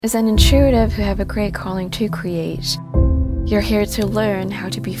As an intuitive who have a great calling to create, you're here to learn how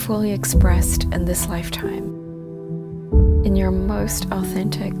to be fully expressed in this lifetime, in your most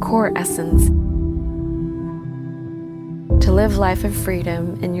authentic core essence, to live life of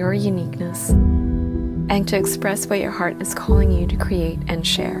freedom in your uniqueness, and to express what your heart is calling you to create and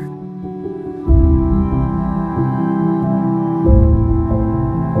share.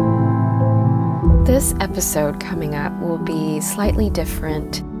 This episode coming up will be slightly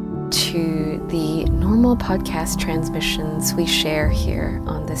different to the normal podcast transmissions we share here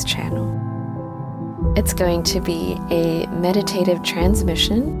on this channel. It's going to be a meditative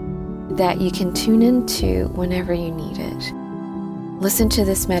transmission that you can tune into whenever you need it. Listen to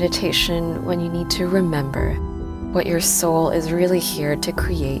this meditation when you need to remember what your soul is really here to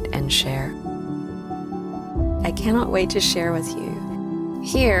create and share. I cannot wait to share with you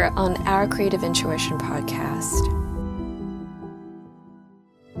here on our Creative Intuition podcast.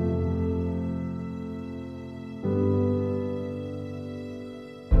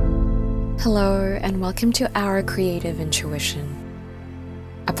 Hello, and welcome to Our Creative Intuition,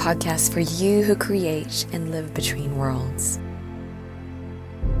 a podcast for you who create and live between worlds.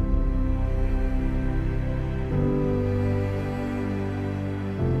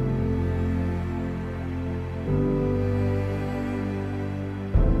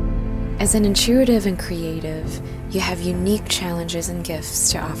 As an intuitive and creative, you have unique challenges and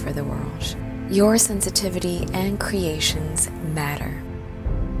gifts to offer the world. Your sensitivity and creations matter.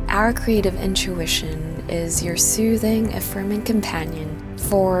 Our creative intuition is your soothing, affirming companion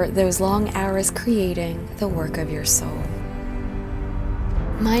for those long hours creating the work of your soul.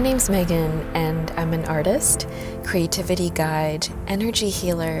 My name's Megan, and I'm an artist, creativity guide, energy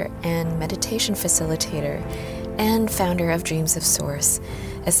healer, and meditation facilitator, and founder of Dreams of Source,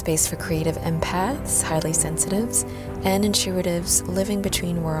 a space for creative empaths, highly sensitives, and intuitives living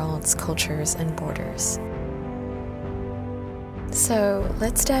between worlds, cultures, and borders. So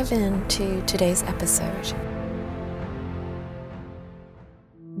let's dive into today's episode.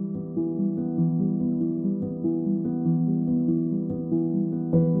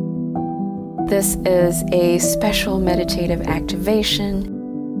 This is a special meditative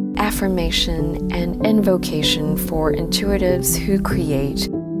activation, affirmation, and invocation for intuitives who create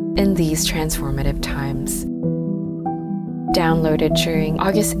in these transformative times. Downloaded during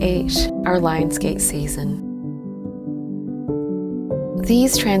August 8, our Lionsgate season.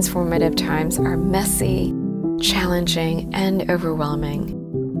 These transformative times are messy, challenging, and overwhelming,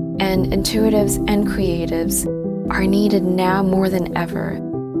 and intuitives and creatives are needed now more than ever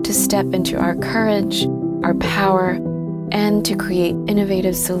to step into our courage, our power, and to create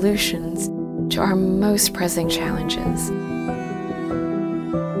innovative solutions to our most pressing challenges.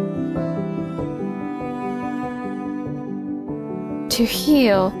 To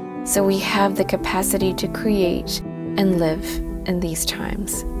heal so we have the capacity to create and live in these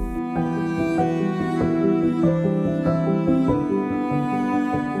times.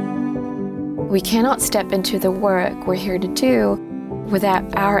 We cannot step into the work we're here to do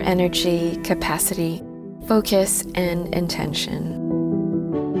without our energy, capacity, focus, and intention.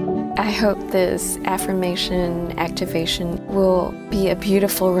 I hope this affirmation activation will be a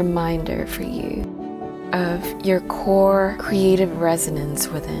beautiful reminder for you of your core creative resonance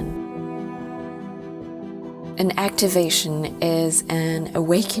within. An activation is an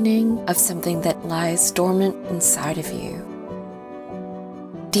awakening of something that lies dormant inside of you.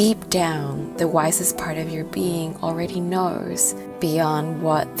 Deep down, the wisest part of your being already knows beyond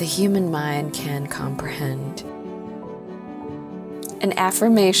what the human mind can comprehend. An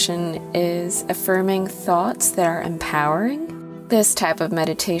affirmation is affirming thoughts that are empowering. This type of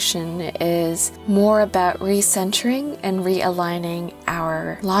meditation is more about recentering and realigning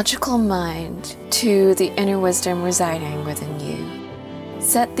our logical mind to the inner wisdom residing within you.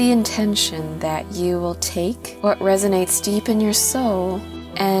 Set the intention that you will take what resonates deep in your soul,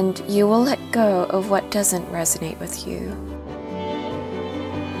 and you will let go of what doesn't resonate with you.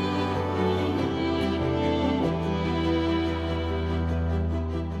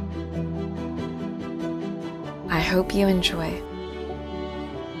 I hope you enjoy.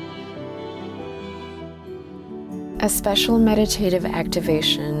 A special meditative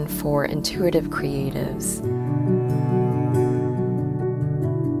activation for intuitive creatives.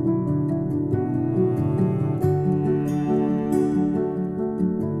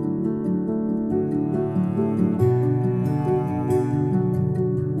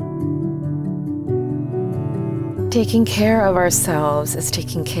 Taking care of ourselves is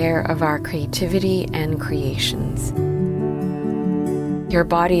taking care of our creativity and creations. Your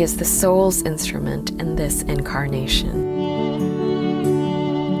body is the soul's instrument in this incarnation.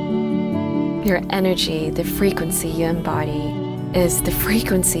 Your energy, the frequency you embody, is the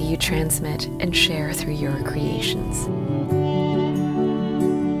frequency you transmit and share through your creations.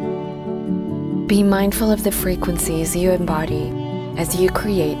 Be mindful of the frequencies you embody as you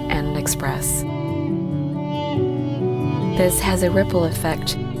create and express. This has a ripple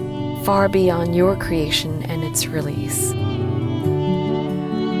effect far beyond your creation and its release.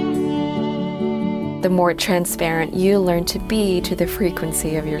 The more transparent you learn to be to the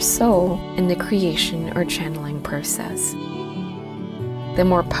frequency of your soul in the creation or channeling process, the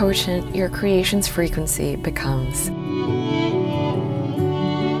more potent your creation's frequency becomes.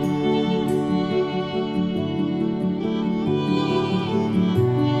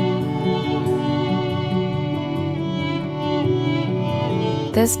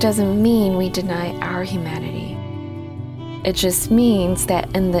 This doesn't mean we deny our humanity. It just means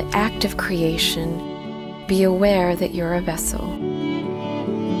that in the act of creation, be aware that you're a vessel.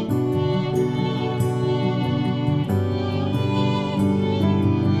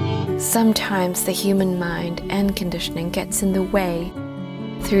 Sometimes the human mind and conditioning gets in the way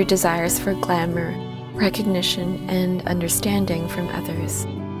through desires for glamour, recognition, and understanding from others.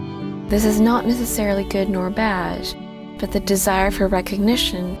 This is not necessarily good nor bad, but the desire for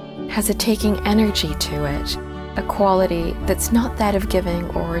recognition has a taking energy to it, a quality that's not that of giving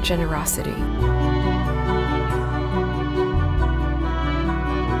or generosity.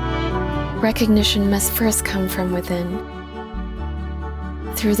 Recognition must first come from within,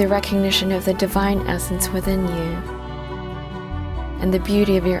 through the recognition of the divine essence within you and the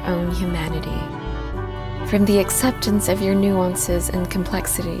beauty of your own humanity, from the acceptance of your nuances and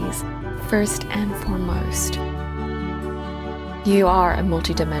complexities, first and foremost. You are a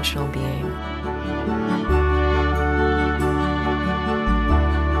multidimensional being.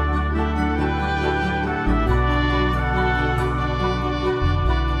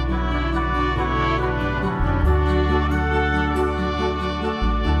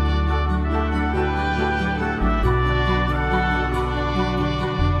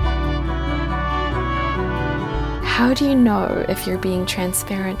 How do you know if you're being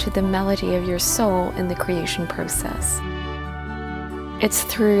transparent to the melody of your soul in the creation process? It's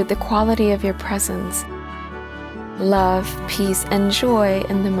through the quality of your presence, love, peace, and joy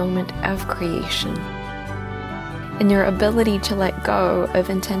in the moment of creation, and your ability to let go of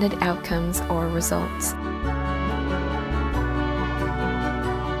intended outcomes or results.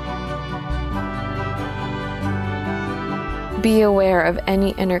 Be aware of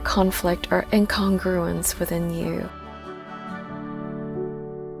any inner conflict or incongruence within you.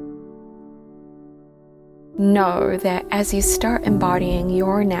 Know that as you start embodying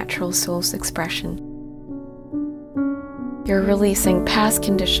your natural soul's expression, you're releasing past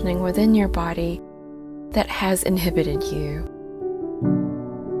conditioning within your body that has inhibited you,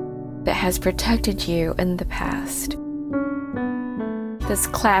 that has protected you in the past. This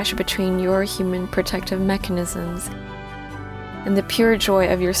clash between your human protective mechanisms and the pure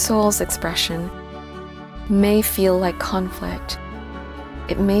joy of your soul's expression may feel like conflict.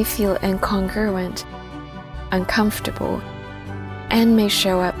 It may feel incongruent, uncomfortable, and may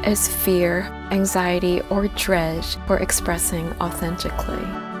show up as fear, anxiety, or dread for expressing authentically.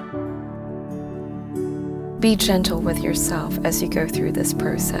 Be gentle with yourself as you go through this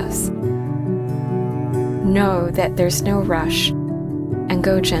process. Know that there's no rush, and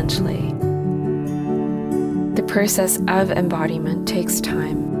go gently. The process of embodiment takes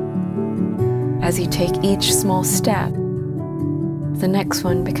time. As you take each small step, the next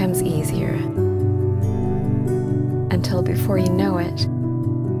one becomes easier, until before you know it,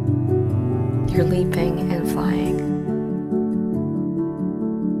 you're leaping and flying.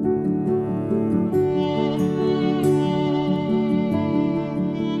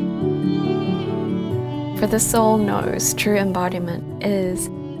 For the soul knows true embodiment is,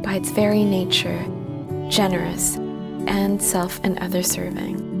 by its very nature, generous and self and other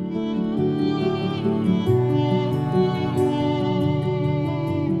serving.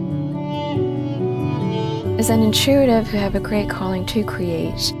 As an intuitive who have a great calling to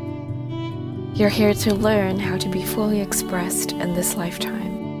create, you're here to learn how to be fully expressed in this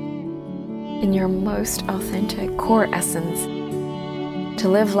lifetime, in your most authentic core essence, to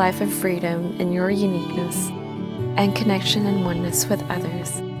live life of freedom in your uniqueness and connection and oneness with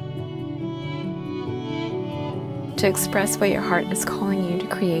others, to express what your heart is calling you to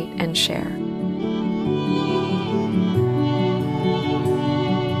create and share.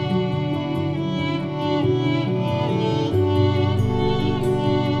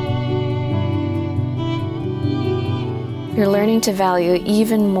 You're learning to value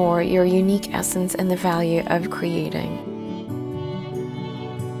even more your unique essence and the value of creating.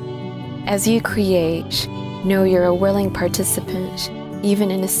 As you create, know you're a willing participant,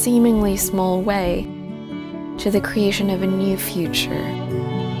 even in a seemingly small way, to the creation of a new future.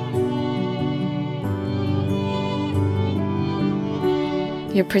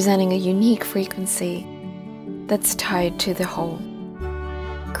 You're presenting a unique frequency that's tied to the whole.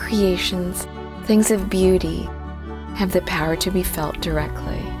 Creations, things of beauty, have the power to be felt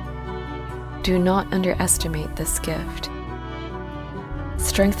directly. Do not underestimate this gift.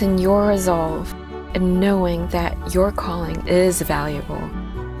 Strengthen your resolve in knowing that your calling is valuable.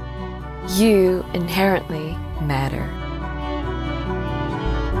 You inherently matter.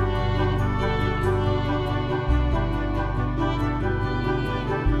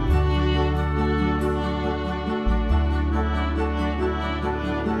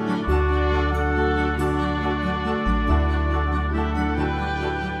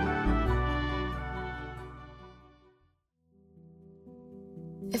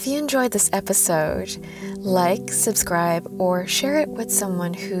 If you enjoyed this episode, like, subscribe, or share it with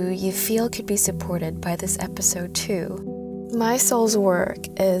someone who you feel could be supported by this episode too. My soul's work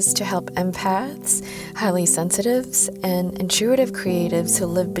is to help empaths, highly sensitives, and intuitive creatives who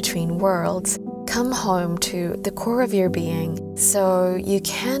live between worlds come home to the core of your being so you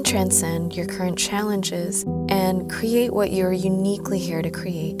can transcend your current challenges and create what you're uniquely here to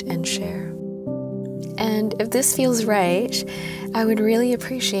create and share. And if this feels right, I would really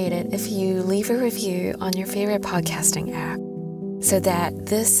appreciate it if you leave a review on your favorite podcasting app so that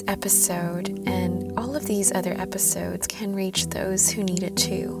this episode and all of these other episodes can reach those who need it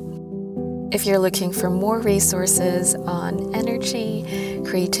too. If you're looking for more resources on energy,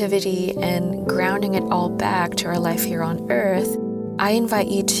 creativity, and grounding it all back to our life here on Earth, I invite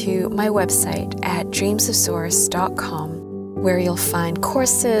you to my website at dreamsofsource.com, where you'll find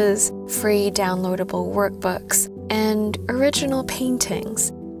courses, free downloadable workbooks, and original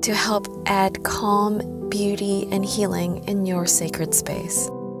paintings to help add calm, beauty, and healing in your sacred space.